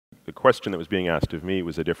the question that was being asked of me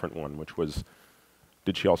was a different one, which was,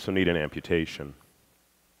 did she also need an amputation?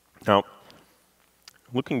 Now,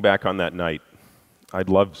 looking back on that night, I'd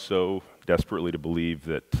love so desperately to believe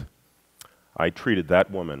that I treated that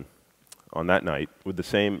woman on that night with the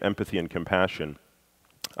same empathy and compassion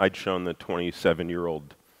I'd shown the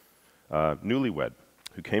 27-year-old newlywed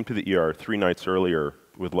who came to the ER 3 nights earlier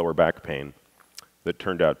with lower back pain that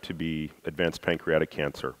turned out to be advanced pancreatic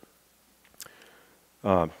cancer.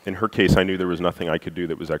 In her case, I knew there was nothing I could do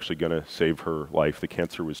that was actually going to save her life. The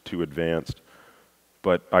cancer was too advanced.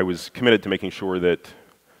 But I was committed to making sure that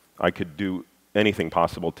I could do anything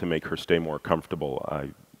possible to make her stay more comfortable. I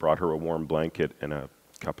brought her a warm blanket and a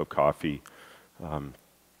cup of coffee,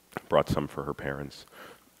 brought some for her parents.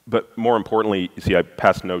 But more importantly, you see, I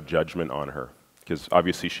passed no judgment on her, because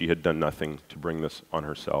obviously she had done nothing to bring this on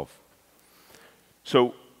herself.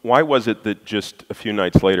 So why was it that just a few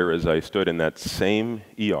nights later, as I stood in that same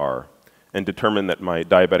ER and determined that my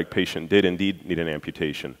diabetic patient did indeed need an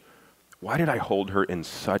amputation, why did I hold her in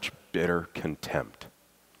such bitter contempt?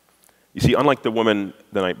 You see, unlike the woman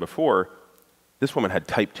the night before, this woman had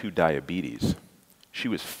type 2 diabetes. She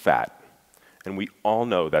was fat. And we all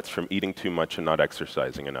know that's from eating too much and not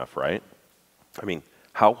exercising enough, right? I mean,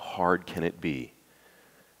 how hard can it be?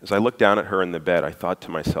 As I looked down at her in the bed, I thought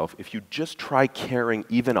to myself, if you just try caring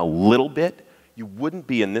even a little bit, you wouldn't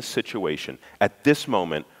be in this situation at this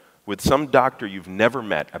moment with some doctor you've never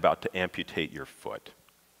met about to amputate your foot.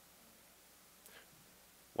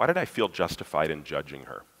 Why did I feel justified in judging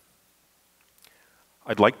her?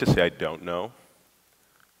 I'd like to say I don't know,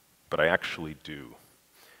 but I actually do.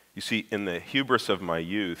 You see, in the hubris of my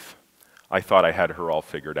youth, I thought I had her all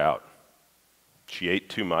figured out. She ate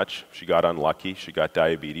too much, she got unlucky, she got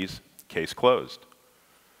diabetes, case closed.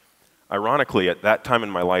 Ironically, at that time in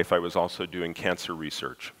my life, I was also doing cancer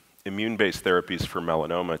research, immune-based therapies for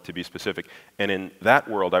melanoma, to be specific. And in that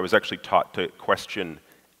world, I was actually taught to question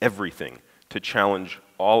everything, to challenge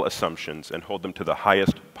all assumptions and hold them to the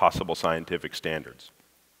highest possible scientific standards.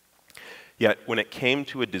 Yet, when it came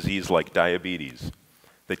to a disease like diabetes,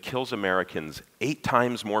 that kills Americans 8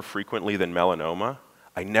 times more frequently than melanoma,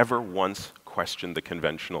 I never once questioned the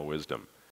conventional wisdom.